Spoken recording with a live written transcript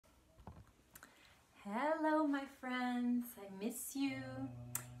Hello, my friends. I miss you,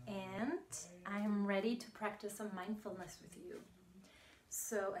 and I'm ready to practice some mindfulness with you.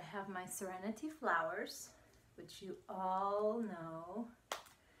 So I have my serenity flowers, which you all know.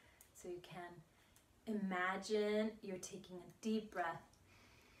 So you can imagine you're taking a deep breath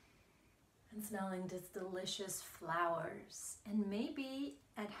and smelling these delicious flowers. And maybe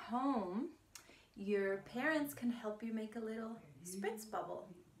at home, your parents can help you make a little spritz bubble.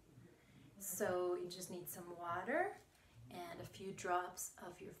 So you just need some water and a few drops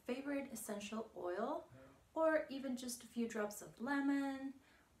of your favorite essential oil, or even just a few drops of lemon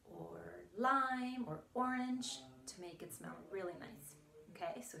or lime or orange to make it smell really nice.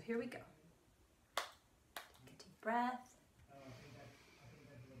 Okay, so here we go. Take a deep breath.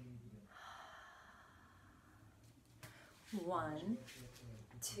 One,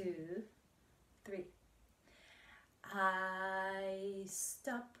 two, three. I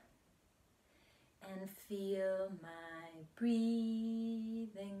stop and feel my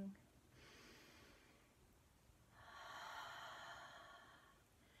breathing.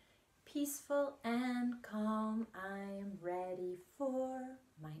 Peaceful and calm, I'm ready for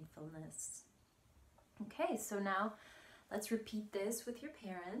mindfulness. Okay, so now let's repeat this with your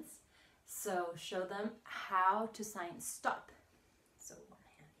parents. So show them how to sign stop. So one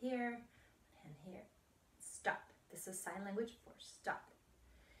hand here, one hand here, stop. This is sign language for stop.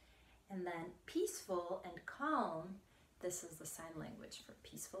 And then peaceful and calm, this is the sign language for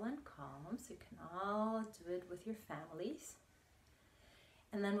peaceful and calm. So you can all do it with your families.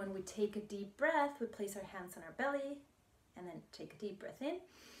 And then when we take a deep breath, we place our hands on our belly and then take a deep breath in,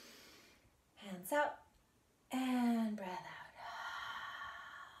 hands out, and breath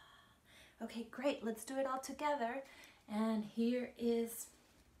out. Okay, great. Let's do it all together. And here is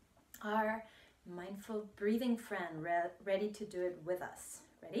our mindful breathing friend ready to do it with us.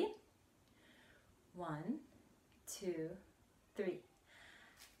 Ready? 1, 2, 3.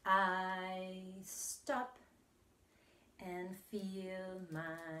 I stop and feel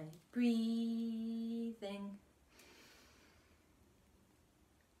my breathing.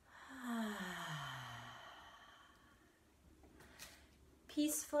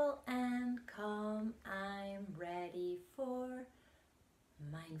 Peaceful and calm, I'm ready for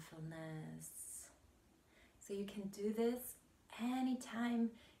mindfulness. So you can do this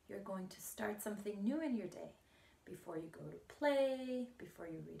anytime you're going to start something new in your day. Before you go to play, before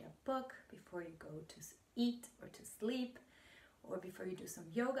you read a book, before you go to eat or to sleep, or before you do some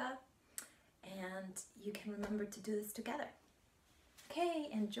yoga. And you can remember to do this together. Okay,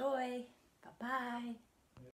 enjoy. Bye-bye.